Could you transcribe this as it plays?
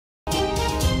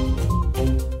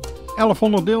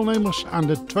1100 deelnemers aan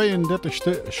de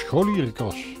 32e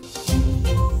Scholierencross.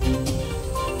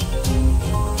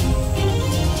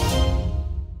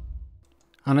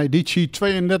 Aan editie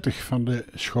 32 van de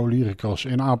Scholierencross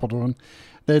in Apeldoorn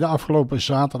deden afgelopen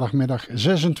zaterdagmiddag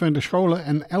 26 scholen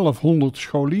en 1100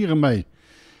 scholieren mee.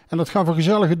 En dat gaf een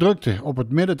gezellige drukte op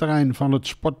het middenterrein van het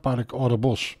sportpark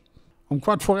Ouderbos. Om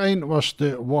 1:15 was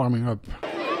de warming-up.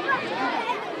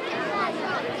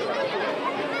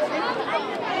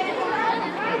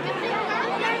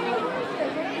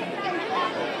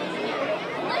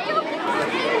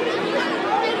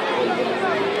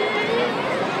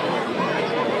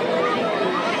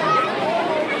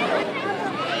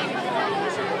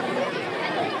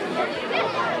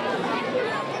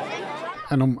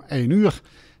 En om 1 uur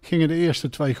gingen de eerste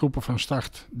 2 groepen van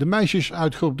start. De meisjes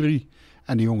uit groep 3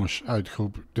 en de jongens uit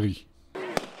groep 3.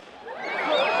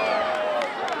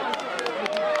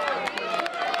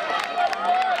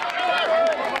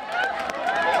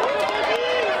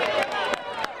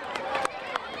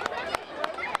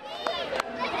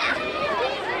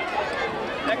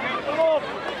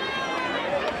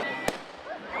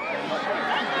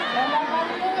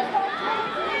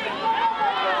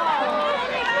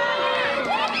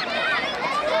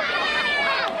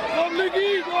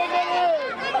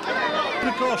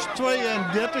 De cross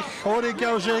 32 hoorde ik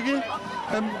jou zeggen.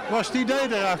 En was het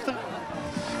idee erachter?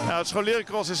 Nou, het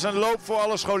Scholierencross is een loop voor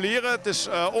alle scholieren. Het is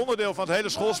onderdeel van het hele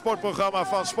schoolsportprogramma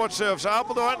van Sportservice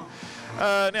Apeldoorn.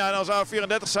 En als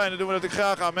A34 zijn, doen we natuurlijk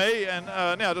graag aan mee. En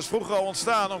dat is vroeger al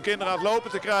ontstaan om kinderen aan het lopen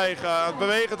te krijgen, aan het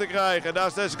bewegen te krijgen. En daar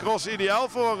is deze cross ideaal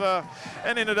voor.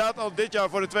 En inderdaad al dit jaar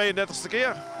voor de 32e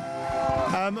keer.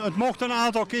 Het mocht een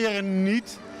aantal keren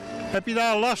niet. Heb je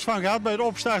daar last van gehad bij het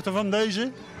opstarten van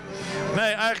deze?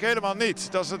 Nee, eigenlijk helemaal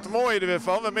niet. Dat is het mooie er weer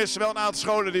van. We missen wel een aantal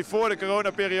scholen die voor de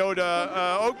coronaperiode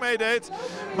ook meedeed.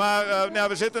 Maar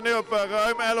we zitten nu op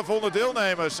ruim 1100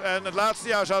 deelnemers. En het laatste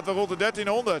jaar zaten we rond de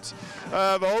 1300.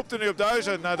 We hoopten nu op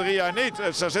 1000, na 3 jaar niet.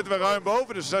 Dus daar zitten we ruim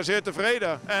boven, dus we zijn zeer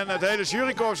tevreden. En het hele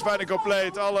jurykorps is bijna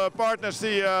compleet. Alle partners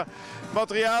die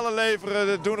materialen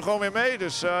leveren, doen gewoon weer mee.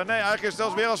 Dus eigenlijk is het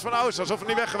zelfs weer als van ouds, alsof we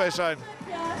niet weg geweest zijn.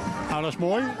 Nou, dat is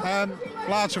mooi.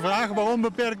 Laatste vraag, waarom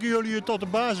beperken jullie het tot de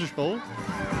basisschool?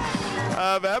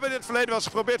 We hebben in het verleden wel eens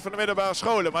geprobeerd voor de middelbare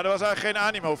scholen, maar daar was eigenlijk geen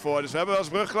animo voor. Dus we hebben wel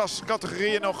eens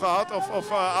brugklascategorieën nog gehad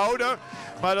of ouder.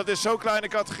 Maar dat is zo'n kleine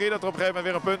categorie dat er op een gegeven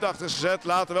moment weer een punt achter is gezet.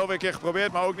 Later wel weer een keer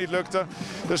geprobeerd, maar ook niet lukte.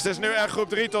 Dus het is nu echt groep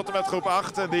 3 tot en met groep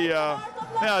 8 en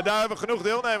daar hebben we genoeg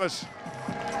deelnemers.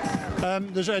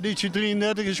 Dus editie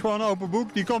 33 is gewoon open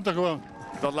boek, die komt er gewoon?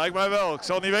 Dat lijkt mij wel. Ik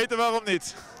zal niet weten waarom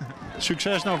niet.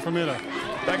 Succes nog vanmiddag.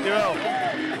 Dankjewel.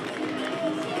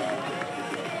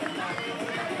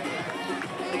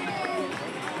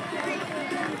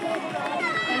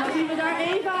 En dan zien we daar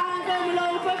even aan komen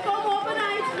lopen. Kom op, een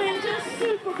eindsprintje.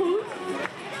 Supergoed.